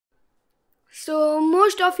So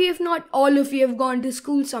most of you, if not all of you, have gone to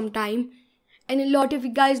school sometime, and a lot of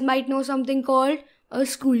you guys might know something called a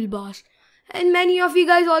school bus. And many of you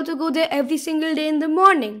guys also go there every single day in the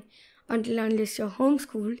morning, unless you're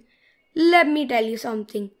homeschooled. Let me tell you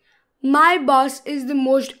something. My bus is the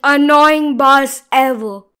most annoying bus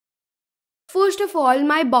ever. First of all,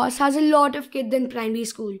 my bus has a lot of kids in primary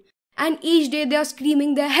school, and each day they are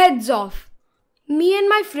screaming their heads off. Me and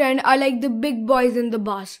my friend are like the big boys in the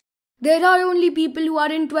bus. There are only people who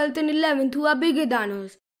are in 12th and 11th who are bigger than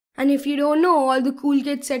us. And if you don't know, all the cool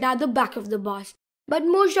kids sit at the back of the bus. But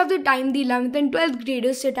most of the time, the 11th and 12th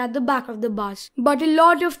graders sit at the back of the bus. But a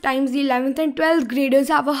lot of times, the 11th and 12th graders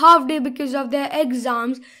have a half day because of their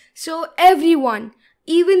exams. So everyone,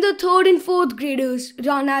 even the 3rd and 4th graders,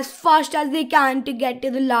 run as fast as they can to get to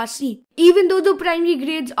the last seat. Even though the primary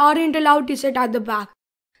grades aren't allowed to sit at the back.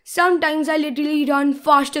 Sometimes I literally run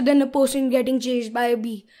faster than a person getting chased by a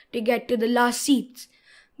bee to get to the last seats.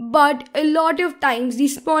 But a lot of times the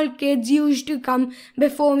small kids used to come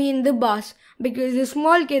before me in the bus because the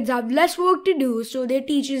small kids have less work to do, so their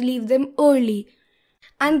teachers leave them early.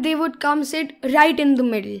 And they would come sit right in the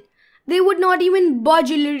middle. They would not even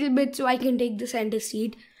budge a little bit so I can take the center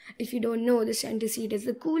seat. If you don't know, the center seat is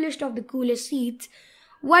the coolest of the coolest seats.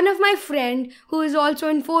 One of my friend, who is also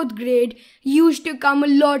in 4th grade, used to come a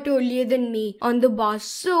lot earlier than me on the bus.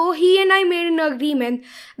 So he and I made an agreement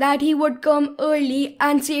that he would come early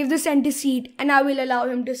and save the center seat, and I will allow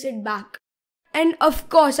him to sit back. And of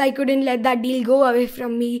course, I couldn't let that deal go away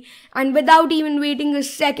from me. And without even waiting a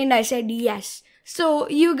second, I said yes. So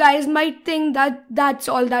you guys might think that that's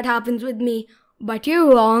all that happens with me. But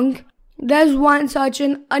you're wrong. There's one such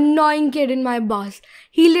an annoying kid in my bus.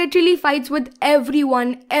 He literally fights with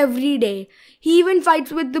everyone every day. He even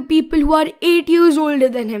fights with the people who are 8 years older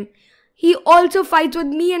than him. He also fights with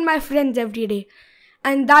me and my friends every day.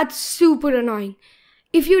 And that's super annoying.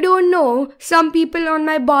 If you don't know, some people on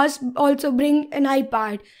my bus also bring an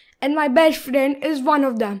iPad. And my best friend is one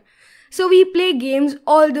of them. So we play games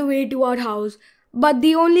all the way to our house. But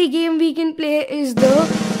the only game we can play is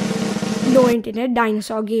the no internet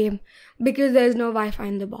dinosaur game, because there's no Wi-Fi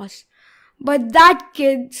in the bus. But that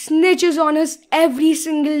kid snitches on us every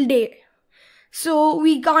single day. So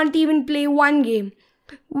we can't even play one game.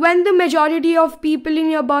 When the majority of people in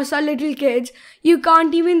your bus are little kids, you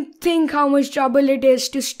can't even think how much trouble it is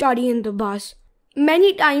to study in the bus.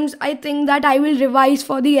 Many times I think that I will revise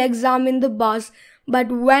for the exam in the bus, but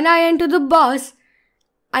when I enter the bus,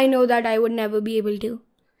 I know that I would never be able to.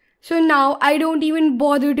 So now I don't even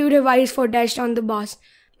bother to revise for test on the bus.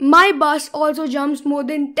 My bus also jumps more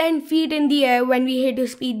than 10 feet in the air when we hit a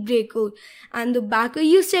speed breaker. And the backer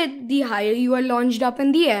you sit, the higher you are launched up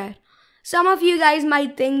in the air. Some of you guys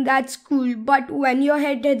might think that's cool, but when your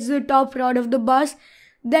head hits the top rod of the bus,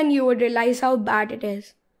 then you would realize how bad it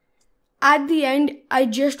is. At the end, I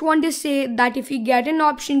just want to say that if you get an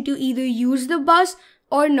option to either use the bus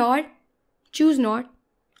or not, choose not.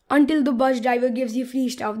 Until the bus driver gives you free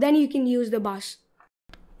stuff, then you can use the bus.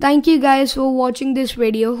 Thank you guys for watching this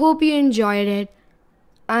video. Hope you enjoyed it.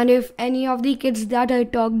 And if any of the kids that I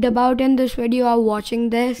talked about in this video are watching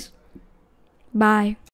this, bye.